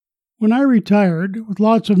When I retired, with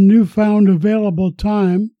lots of newfound available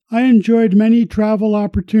time, I enjoyed many travel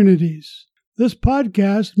opportunities. This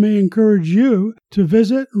podcast may encourage you to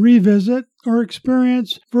visit, revisit, or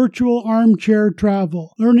experience virtual armchair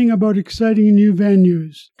travel, learning about exciting new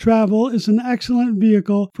venues. Travel is an excellent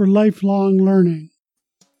vehicle for lifelong learning.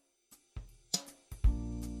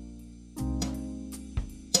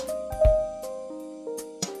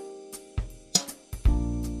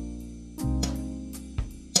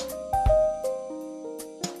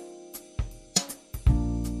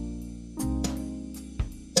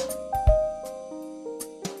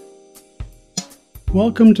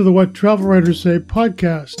 Welcome to the What Travel Writers Say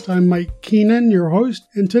podcast. I'm Mike Keenan, your host,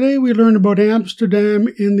 and today we learn about Amsterdam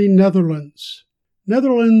in the Netherlands.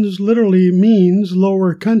 Netherlands literally means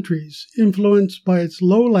lower countries, influenced by its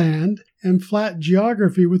low land and flat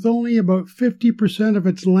geography with only about 50% of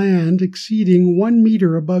its land exceeding 1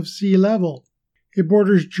 meter above sea level. It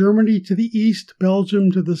borders Germany to the east,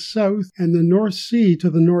 Belgium to the south, and the North Sea to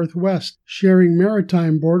the northwest, sharing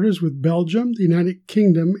maritime borders with Belgium, the United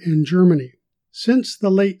Kingdom, and Germany. Since the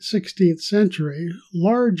late 16th century,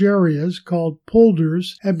 large areas called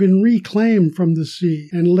polders have been reclaimed from the sea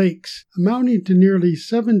and lakes, amounting to nearly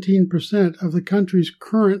 17% of the country's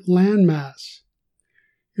current landmass.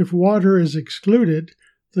 If water is excluded,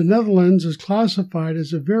 the Netherlands is classified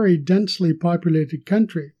as a very densely populated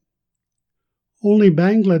country. Only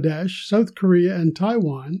Bangladesh, South Korea, and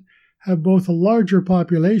Taiwan have both a larger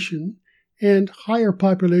population and higher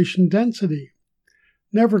population density.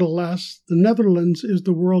 Nevertheless, the Netherlands is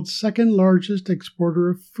the world's second largest exporter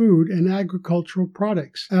of food and agricultural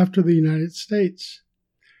products after the United States.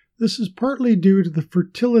 This is partly due to the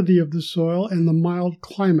fertility of the soil and the mild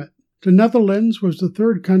climate. The Netherlands was the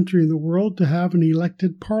third country in the world to have an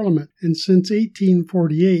elected parliament, and since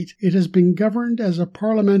 1848 it has been governed as a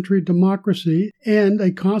parliamentary democracy and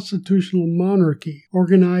a constitutional monarchy,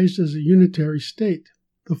 organized as a unitary state.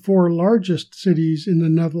 The four largest cities in the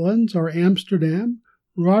Netherlands are Amsterdam,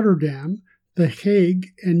 Rotterdam, The Hague,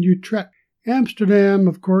 and Utrecht. Amsterdam,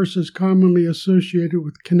 of course, is commonly associated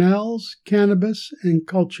with canals, cannabis, and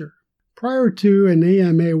culture. Prior to an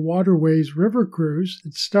AMA Waterways river cruise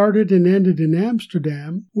that started and ended in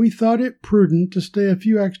Amsterdam, we thought it prudent to stay a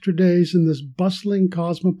few extra days in this bustling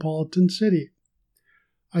cosmopolitan city.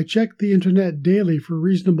 I checked the internet daily for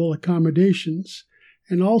reasonable accommodations,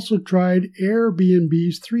 and also tried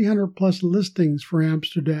Airbnb's 300-plus listings for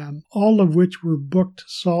Amsterdam, all of which were booked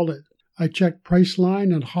solid. I checked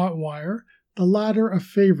Priceline and Hotwire, the latter a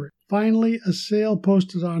favorite. Finally, a sale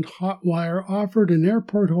posted on Hotwire offered an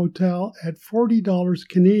airport hotel at $40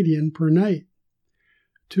 Canadian per night.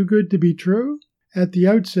 Too good to be true? At the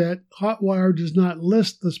outset, Hotwire does not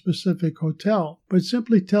list the specific hotel, but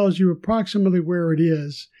simply tells you approximately where it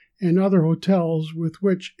is and other hotels with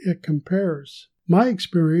which it compares. My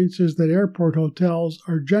experience is that airport hotels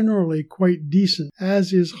are generally quite decent,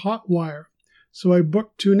 as is Hotwire, so I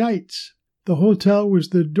booked 2 nights. The hotel was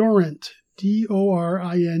the Dorint,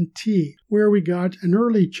 D-O-R-I-N-T, where we got an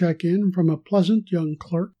early check-in from a pleasant young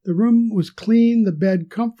clerk. The room was clean, the bed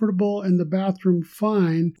comfortable, and the bathroom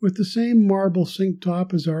fine, with the same marble sink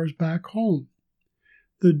top as ours back home.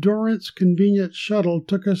 The Dorrint's convenient shuttle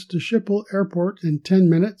took us to Schiphol Airport in 10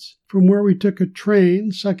 minutes, from where we took a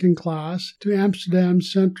train, second class, to Amsterdam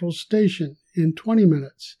Central Station in 20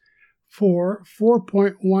 minutes, for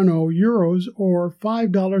 €4.10 or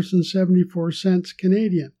 $5.74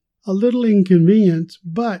 Canadian. A little inconvenience,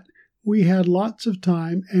 but we had lots of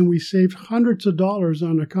time and we saved hundreds of dollars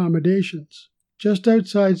on accommodations. Just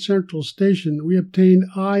outside Central Station, we obtained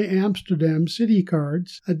iAmsterdam City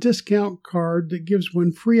Cards, a discount card that gives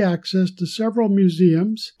one free access to several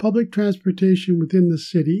museums, public transportation within the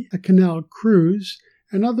city, a canal cruise,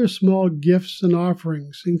 and other small gifts and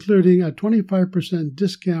offerings, including a 25%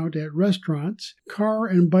 discount at restaurants, car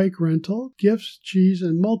and bike rental, gifts, cheese,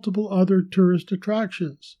 and multiple other tourist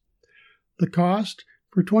attractions. The cost,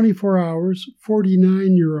 for 24 hours,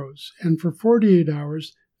 €49, and for 48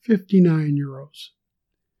 hours, €59.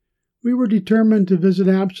 We were determined to visit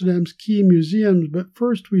Amsterdam's key museums, but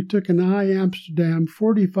first we took an iAmsterdam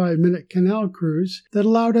 45-minute canal cruise that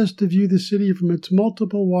allowed us to view the city from its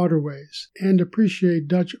multiple waterways and appreciate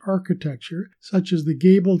Dutch architecture, such as the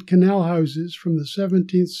gabled canal houses from the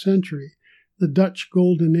 17th century, the Dutch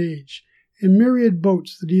Golden Age, and myriad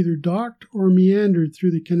boats that either docked or meandered through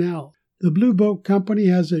the canal. The Blue Boat Company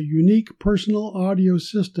has a unique personal audio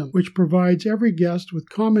system which provides every guest with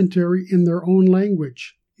commentary in their own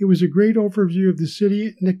language. It was a great overview of the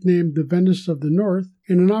city, nicknamed the Venice of the North,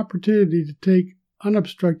 and an opportunity to take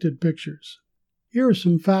unobstructed pictures. Here are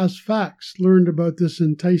some fast facts learned about this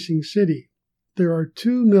enticing city. there are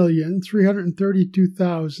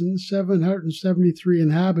 2,332,773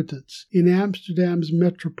 inhabitants in Amsterdam's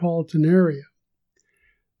metropolitan area.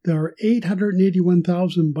 There are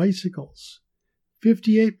 881,000 bicycles.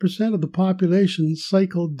 58% of the population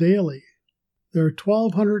cycle daily. There are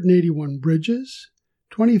 1,281 bridges,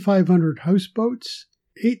 2,500 houseboats,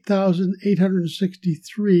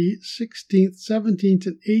 8,863 16th, 17th,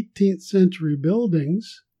 and 18th century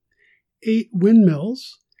buildings, 8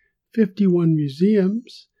 windmills, 51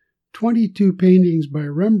 museums, 22 paintings by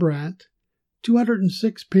Rembrandt,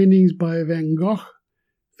 206 paintings by Van Gogh,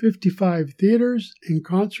 55 theaters and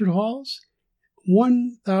concert halls,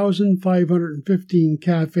 1,515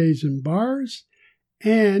 cafes and bars,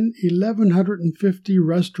 and 1,150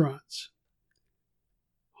 restaurants.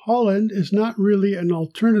 Holland is not really an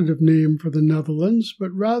alternative name for the Netherlands,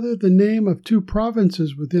 but rather the name of 2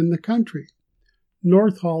 provinces within the country,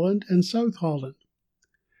 North Holland and South Holland.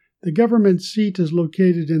 The government seat is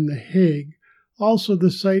located in The Hague, also the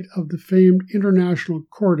site of the famed International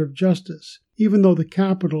Court of Justice, even though the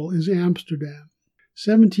capital is Amsterdam.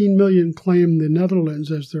 17 million claim the Netherlands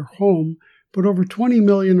as their home, but over 20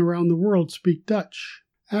 million around the world speak Dutch.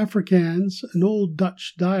 Afrikaans, an old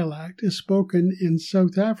Dutch dialect, is spoken in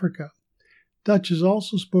South Africa. Dutch is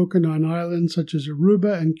also spoken on islands such as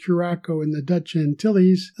Aruba and Curaçao in the Dutch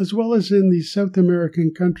Antilles, as well as in the South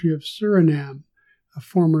American country of Suriname, a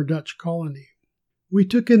former Dutch colony. We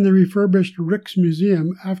took in the refurbished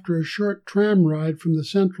Rijksmuseum after a short tram ride from the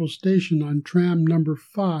central station on tram number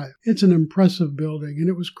 5. It's an impressive building, and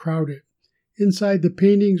it was crowded. Inside, the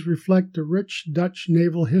paintings reflect the rich Dutch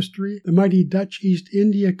naval history, the mighty Dutch East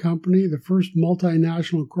India Company, the first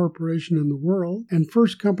multinational corporation in the world, and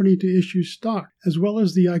first company to issue stock, as well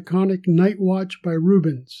as the iconic Night Watch by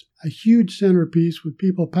Rubens, a huge centerpiece with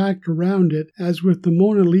people packed around it, as with the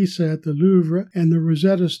Mona Lisa at the Louvre and the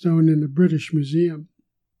Rosetta Stone in the British Museum.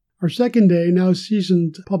 Our second day, now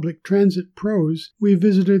seasoned public transit pros, we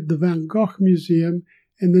visited the Van Gogh Museum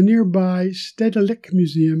and the nearby Stedelijk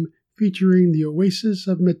Museum, featuring the Oasis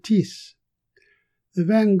of Matisse. The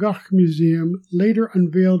Van Gogh Museum later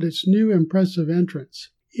unveiled its new impressive entrance.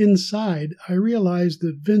 Inside, I realized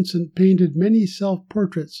that Vincent painted many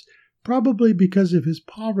self-portraits, probably because of his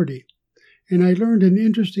poverty, and I learned an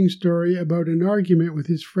interesting story about an argument with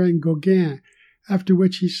his friend Gauguin, after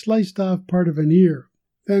which he sliced off part of an ear.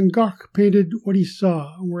 Van Gogh painted what he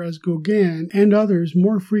saw, whereas Gauguin and others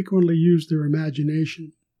more frequently used their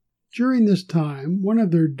imagination. During this time, one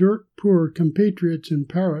of their dirt-poor compatriots in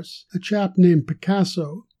Paris, a chap named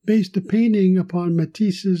Picasso, based a painting upon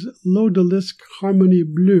Matisse's L'Odalisque Harmonie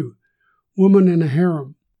Bleue, Woman in a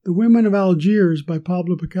Harem. The Women of Algiers by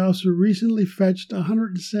Pablo Picasso recently fetched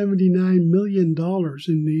 $179 million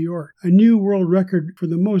in New York, a new world record for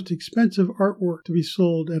the most expensive artwork to be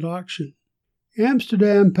sold at auction.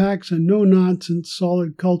 Amsterdam packs a no-nonsense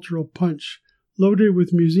solid cultural punch, loaded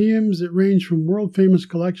with museums that range from world-famous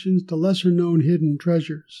collections to lesser-known hidden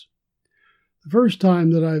treasures. The first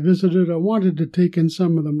time that I visited, I wanted to take in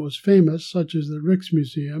some of the most famous, such as the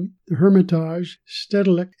Rijksmuseum, the Hermitage,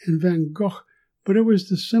 Stedelijk, and Van Gogh, but it was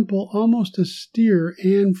the simple, almost austere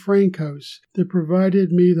Anne Frank house that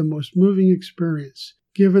provided me the most moving experience,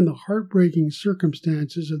 given the heartbreaking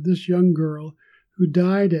circumstances of this young girl who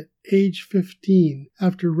died at age 15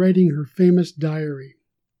 after writing her famous diary.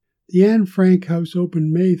 The Anne Frank House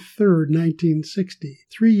opened May 3, 1960,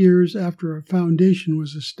 3 years after a foundation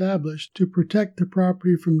was established to protect the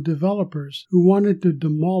property from developers who wanted to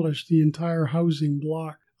demolish the entire housing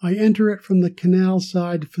block. I enter it from the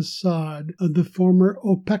canal-side facade of the former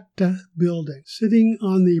Opekta building. Sitting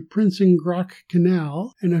on the Prinsengracht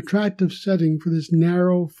Canal, an attractive setting for this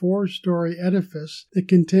narrow 4-story edifice that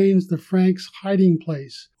contains the Franks' hiding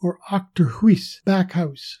place, or Achterhuis, back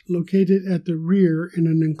house, located at the rear in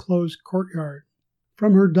an enclosed courtyard.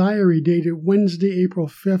 From her diary dated Wednesday, April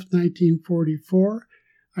 5, 1944,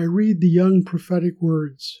 I read the young prophetic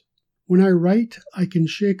words. When I write, I can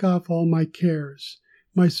shake off all my cares.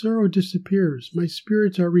 My sorrow disappears, my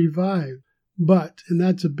spirits are revived. But, and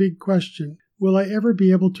that's a big question, will I ever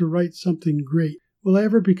be able to write something great? Will I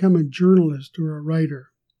ever become a journalist or a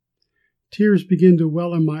writer? Tears begin to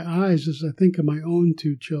well in my eyes as I think of my own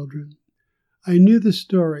 2 children. I knew the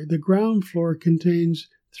story. The ground floor contains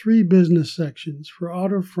 3 business sections for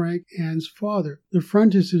Otto Frank, Anne's father. The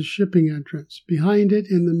front is his shipping entrance. Behind it,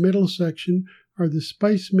 in the middle section, are the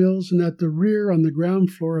spice mills, and at the rear on the ground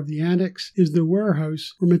floor of the annex is the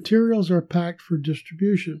warehouse where materials are packed for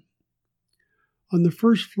distribution. On the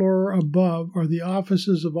first floor above are the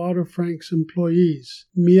offices of Otto Frank's employees,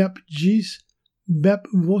 Miep Gies, Bep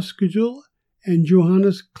Voskejul, and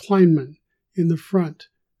Johannes Kleinman in the front.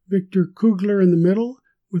 Victor Kugler in the middle,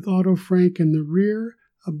 with Otto Frank in the rear,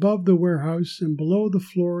 above the warehouse and below the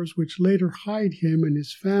floors which later hide him and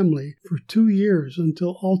his family for 2 years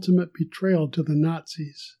until ultimate betrayal to the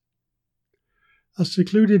Nazis. A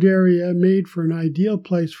secluded area made for an ideal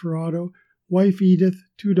place for Otto, wife Edith,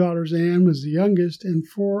 2 daughters. Anne was the youngest, and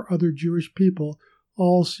 4 other Jewish people,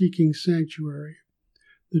 all seeking sanctuary.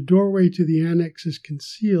 The doorway to the annex is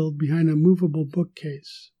concealed behind a movable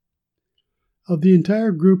bookcase. Of the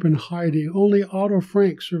entire group in hiding, only Otto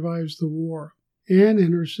Frank survives the war. Anne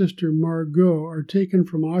and her sister Margot are taken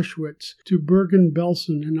from Auschwitz to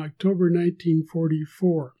Bergen-Belsen in October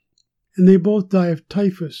 1944, and they both die of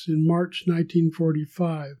typhus in March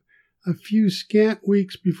 1945, a few scant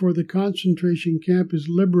weeks before the concentration camp is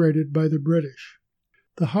liberated by the British.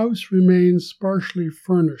 The house remains sparsely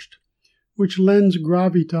furnished, which lends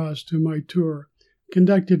gravitas to my tour,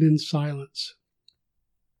 conducted in silence.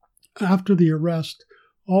 After the arrest,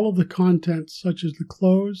 all of the contents, such as the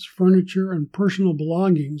clothes, furniture, and personal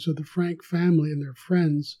belongings of the Frank family and their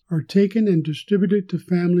friends, are taken and distributed to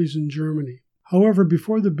families in Germany. However,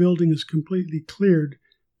 before the building is completely cleared,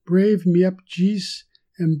 brave Miep Gies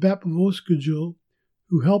and Bep Voskejul,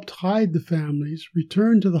 who helped hide the families,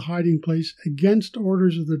 return to the hiding place against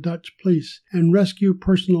orders of the Dutch police and rescue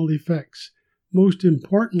personal effects, most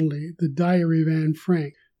importantly, the Diary of Anne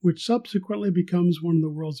Frank, which subsequently becomes one of the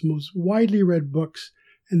world's most widely read books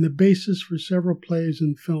and the basis for several plays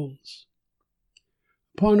and films.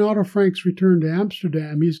 Upon Otto Frank's return to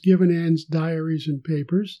Amsterdam, he is given Anne's diaries and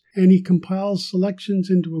papers, and he compiles selections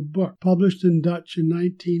into a book published in Dutch in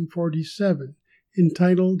 1947,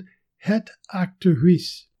 entitled Het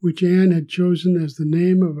Achterhuis, which Anne had chosen as the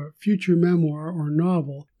name of a future memoir or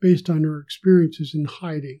novel based on her experiences in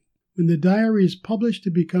hiding. When the diary is published,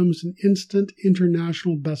 it becomes an instant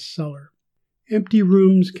international bestseller. Empty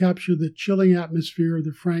rooms capture the chilling atmosphere of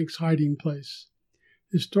the Franks' hiding place.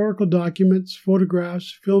 Historical documents,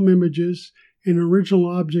 photographs, film images, and original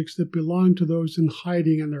objects that belong to those in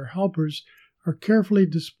hiding and their helpers are carefully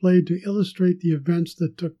displayed to illustrate the events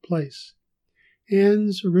that took place.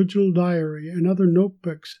 Anne's original diary and other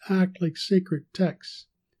notebooks act like sacred texts.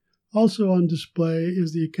 Also on display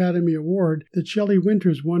is the Academy Award that Shelley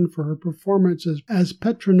Winters won for her performance as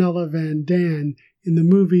Petronella Van Dan in the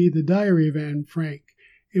movie The Diary of Anne Frank,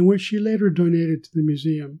 in which she later donated to the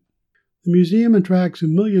museum. The museum attracts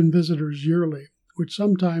 1 million visitors yearly, which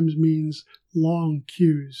sometimes means long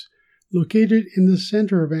queues. Located in the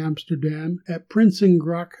center of Amsterdam at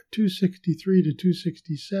Prinsengracht 263 to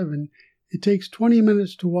 267, it takes 20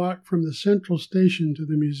 minutes to walk from the central station to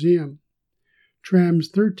the museum. Trams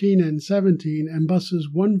 13 and 17 and buses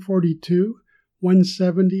 142,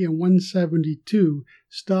 170, and 172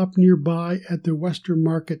 stop nearby at the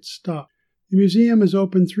Westermarket stop. The museum is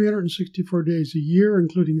open 364 days a year,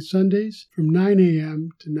 including Sundays, from 9 a.m.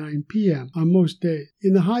 to 9 p.m. on most days.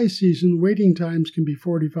 In the high season, waiting times can be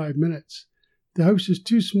 45 minutes. The house is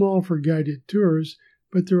too small for guided tours,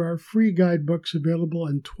 but there are free guidebooks available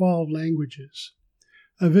in 12 languages.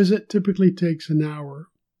 A visit typically takes an hour.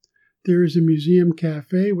 There is a museum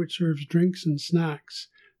cafe which serves drinks and snacks.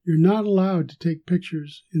 You're not allowed to take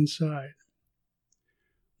pictures inside.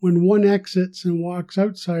 When one exits and walks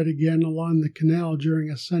outside again along the canal during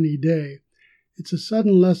a sunny day, it's a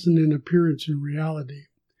sudden lesson in appearance and reality.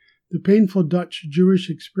 The painful Dutch-Jewish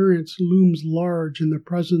experience looms large in the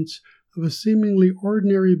presence of a seemingly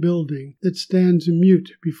ordinary building that stands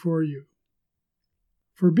mute before you.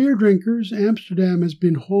 For beer drinkers, Amsterdam has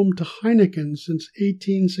been home to Heineken since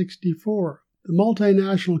 1864. The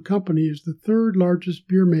multinational company is the 3rd largest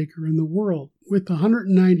beer maker in the world, with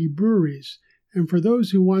 190 breweries, and for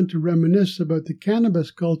those who want to reminisce about the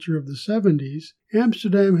cannabis culture of the 70s,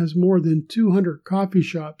 Amsterdam has more than 200 coffee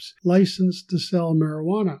shops licensed to sell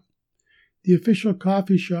marijuana. The official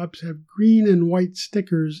coffee shops have green and white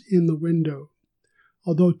stickers in the window.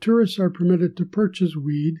 Although tourists are permitted to purchase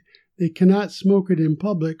weed, they cannot smoke it in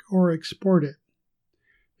public or export it.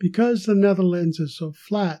 Because the Netherlands is so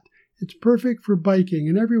flat, it's perfect for biking,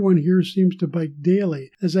 and everyone here seems to bike daily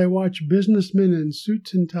as I watch businessmen in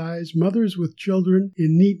suits and ties, mothers with children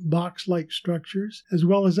in neat box-like structures, as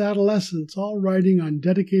well as adolescents all riding on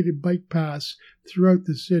dedicated bike paths throughout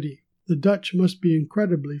the city. The Dutch must be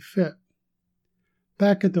incredibly fit.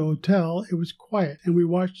 Back at the hotel, it was quiet, and we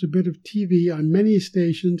watched a bit of TV on many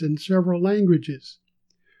stations in several languages.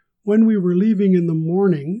 When we were leaving in the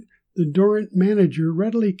morning, the Dorrant manager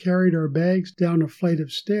readily carried our bags down a flight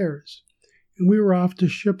of stairs, and we were off to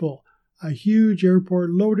Schiphol, a huge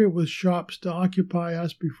airport loaded with shops to occupy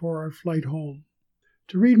us before our flight home.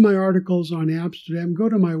 To read my articles on Amsterdam, go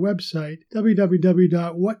to my website,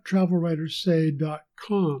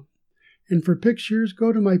 www.whattravelwriterssay.com. And for pictures,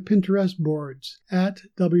 go to my Pinterest boards at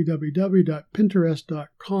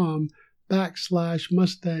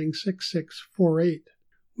www.pinterest.com/Mustang6648.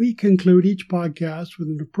 We conclude each podcast with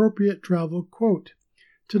an appropriate travel quote.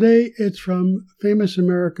 Today, it's from famous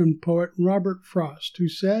American poet Robert Frost, who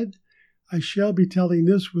said, "I shall be telling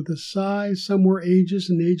this with a sigh, somewhere ages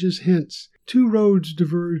and ages hence. 2 roads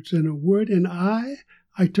diverged in a wood, and I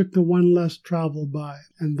took the one less traveled by,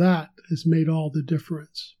 and that has made all the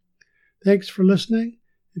difference." Thanks for listening.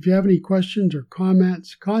 If you have any questions or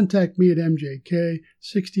comments, contact me at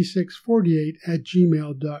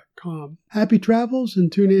mjk6648@gmail.com. Happy travels, and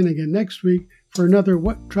tune in again next week for another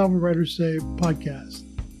What Travel Writers Say podcast.